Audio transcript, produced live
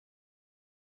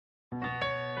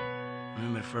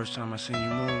Remember the first time I seen you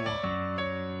moonwalk?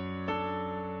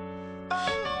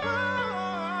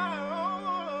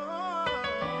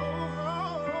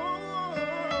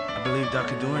 I believed I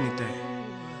could do anything.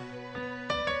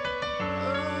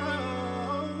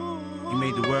 You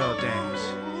made the world dance.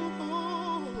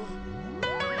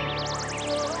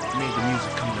 You made the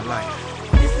music come to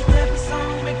life. It's the type of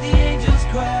song make the angels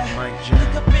cry.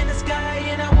 Look up in the sky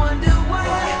and I wonder why.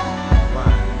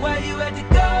 Why you had to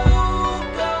go.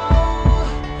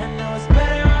 I know it's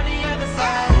better on the other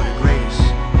side. For the greatest.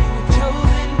 You were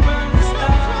chosen from the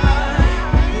start.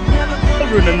 You're never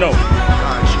gonna To know.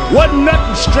 Wasn't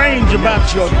nothing strange about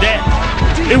your dad.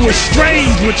 It was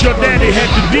strange what your daddy had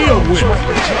to deal with,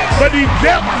 but he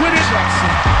dealt with it.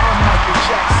 I'm Michael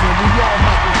Jackson, we all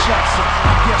Michael Jackson.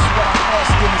 I guess what I'm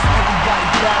asking is everybody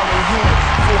bow their head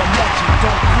for a legend.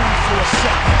 Don't breathe for a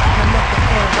second and let the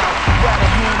air out. Grab a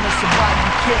hand of somebody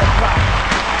you care about,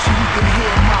 so you can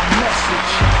hear my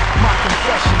message, my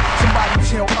confession. Somebody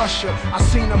tell Usher I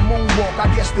seen a moonwalk. I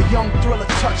guess the young Thriller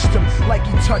touched him like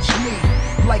he touched me,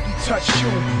 like he touched you.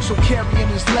 So carrying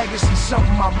his legacy,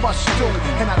 something I must do.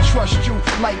 And I trust you,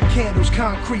 light candles,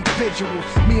 concrete visuals.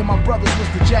 Me and my brothers was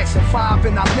the Jackson 5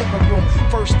 in our living room.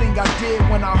 First thing I did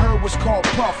when I heard was called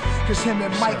Puff, cause him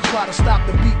and Mike try to stop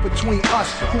the beef between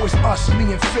us. Who is us,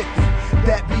 me and 50?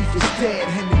 That beef is dead,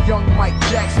 and the young Mike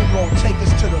Jackson gon' take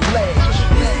us to the ledge. It's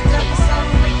the type of song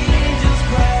make the angels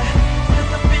cry.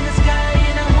 Look up in the sky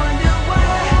and I wonder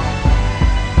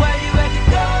why you had to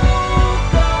go.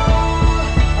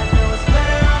 I know it's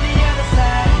better on the other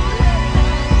side.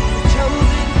 You were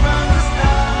chosen from the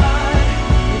start.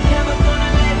 You're never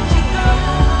gonna let you go.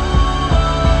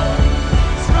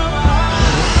 It's from our heart.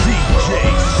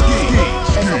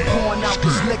 And I'm pouring out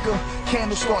this liquor.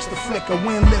 Candle starts to flicker.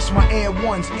 Wind lifts my Air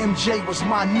Ones. MJ was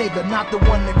my nigga, not the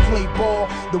one that played ball,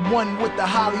 the one with the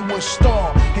Hollywood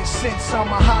star. And since I'm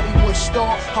a Hollywood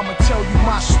star, I'ma tell you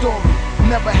my story.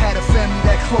 Never had a family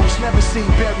that close, never seen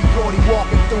Barry Gordy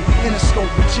walking through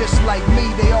Interscope. But just like me,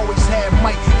 they always had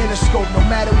Mike Interscope. No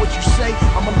matter what you say,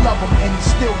 I'ma love him and he's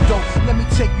still dope. Let me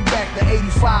take you back to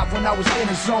 85 when I was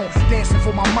in the zone, dancing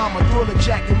for my mama, Thriller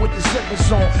jacket with the zippers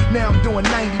on. Now I'm doing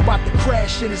 90, about to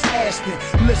crash in his Aston,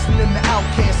 listening to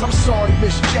Outkast. I'm sorry,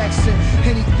 Miss Jackson.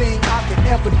 Anything I could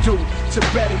ever do to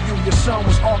better you. Your son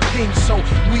was our king, so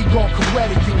we gon'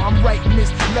 credit you. I'm writing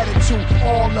this letter to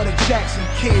all of the Jackson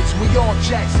kids. We all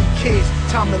Jackson kids.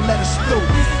 Time to let us through. It's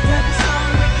the type of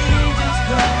song make the angels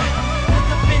cry. Look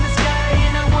up in the sky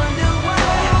and I wonder why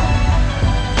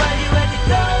you had to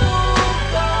go.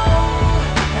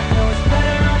 I know it's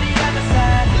better on the other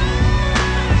side. You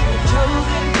were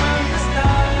chosen from the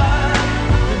start.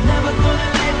 You're never gonna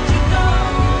let you go.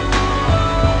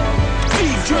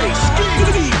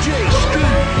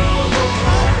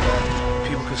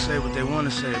 People can say what they want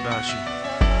to say about you,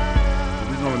 but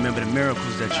we're gonna remember the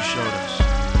miracles that you showed us.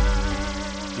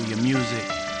 Through your music,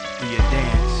 through your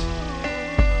dance,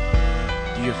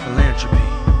 through your philanthropy.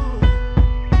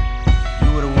 You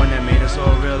were the one that made us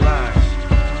all realize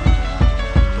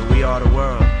that we are the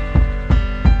world.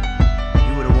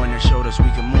 You were the one that showed us we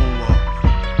can moonwalk.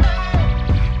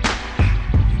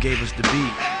 You gave us the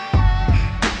beat.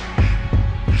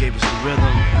 You gave us the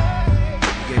rhythm.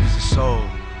 You gave us the soul.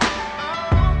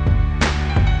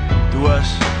 Through us,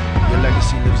 your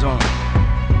legacy lives on.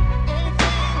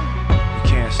 We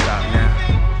can't stop now.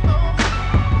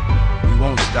 We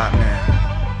won't stop now.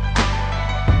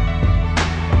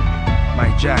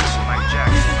 Mike Jackson. Mike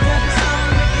Jackson. It's the type of song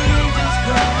make the angels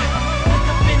cry. Look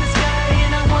up in the sky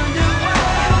and I wonder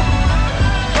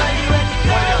why you had to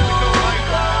go.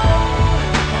 I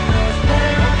know it's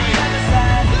better on the other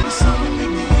side. The song that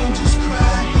make the angels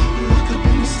cry. Look up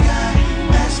in the sky,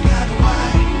 ask God why.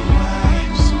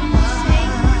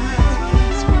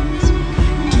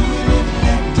 Do we live and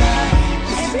let die?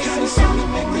 It's the kind of song that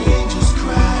make the angels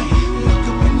cry. Look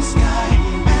up in the sky,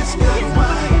 ask God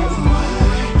why.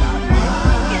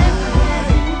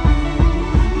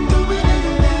 Do we live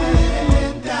and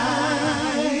let die?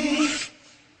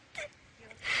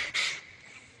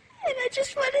 And I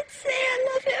just wanted to say I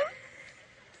love